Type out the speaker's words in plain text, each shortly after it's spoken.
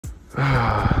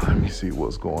Let me see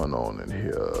what's going on in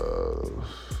here.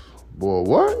 Boy,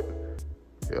 what?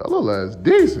 Yeah, little ass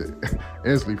decent.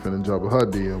 Instantly finna jump in her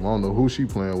DM. I don't know who she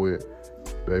playing with.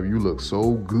 Baby, you look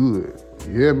so good.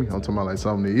 You hear me? I'm talking about like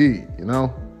something to eat, you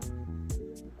know?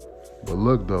 But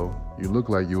look though, you look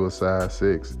like you a size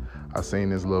 6. I seen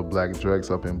this little black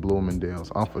dress up in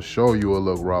Bloomingdale's. I'm for sure you will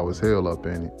look raw as hell up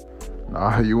in it.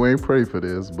 Nah, you ain't pray for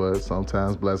this, but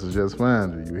sometimes blessings just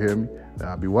find you. You hear me?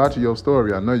 Now, I'll be watching your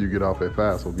story. I know you get off at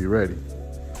 5, so be ready.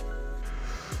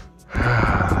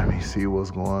 Let me see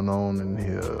what's going on in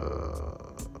here.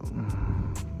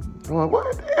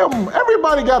 What? Damn,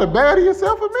 everybody got a baddie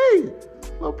except for me.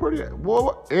 Look pretty.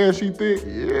 Boy, and she think,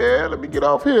 yeah, let me get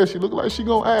off here. She look like she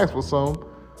gonna ask for some.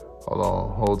 Hold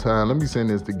on, whole time. Let me send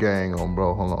this to gang on,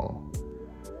 bro. Hold on.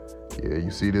 Yeah,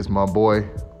 you see this, my boy?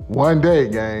 One day,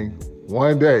 gang.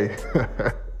 One day.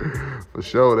 For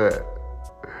sure that.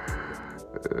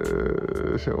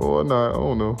 Sure or not, I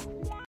don't know.